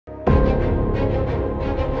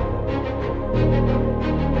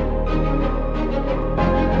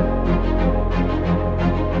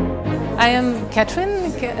I am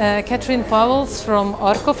Katrien Pauwels from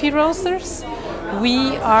our coffee roasters.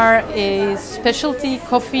 We are a specialty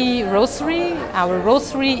coffee roastery. Our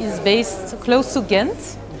roastery is based close to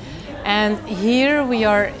Ghent. And here we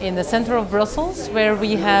are in the center of Brussels, where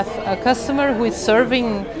we have a customer who is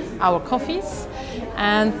serving our coffees.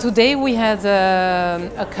 And today we had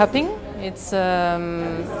a cupping. It's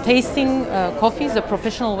tasting coffees, a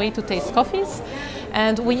professional way to taste coffees.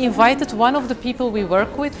 And we invited one of the people we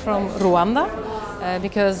work with from Rwanda,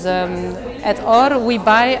 because at OR we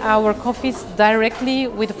buy our coffees directly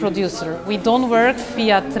with the producer. We don't work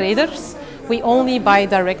via traders, we only buy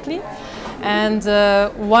directly. And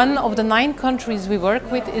one of the 9 countries we work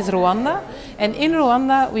with is Rwanda. And in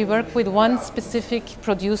Rwanda we work with one specific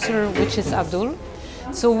producer, which is Abdul.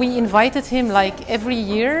 So we invited him, like every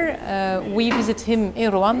year, we visit him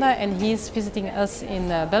in Rwanda and he's visiting us in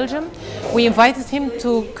Belgium. We invited him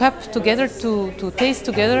to cup together, to taste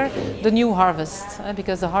together the new harvest,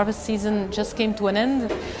 because the harvest season just came to an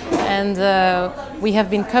end. And we have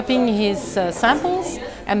been cupping his samples,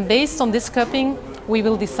 and based on this cupping, we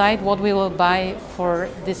will decide what we will buy for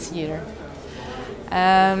this year.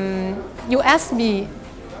 You asked me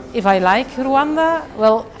if I like Rwanda.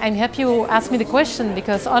 Well, I'm happy you asked me the question,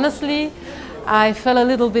 because honestly, I fell a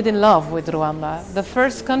little bit in love with Rwanda. The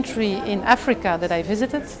first country in Africa that I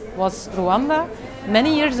visited was Rwanda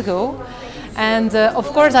many years ago. And of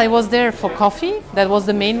course I was there for coffee, that was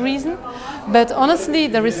the main reason. But honestly,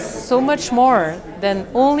 there is so much more than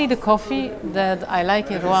only the coffee that I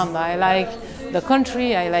like in Rwanda. I like the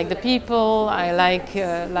country, I like the people, I like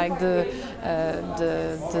the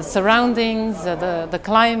surroundings, the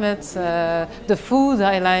climate, the food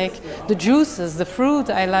I like, the juices, the fruit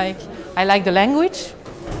I like the language.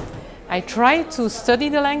 I try to study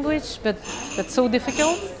the language, but that's so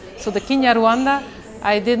difficult. So the Kinyarwanda,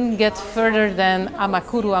 I didn't get further than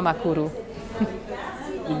Amakuru Amakuru.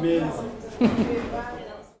 Amazing.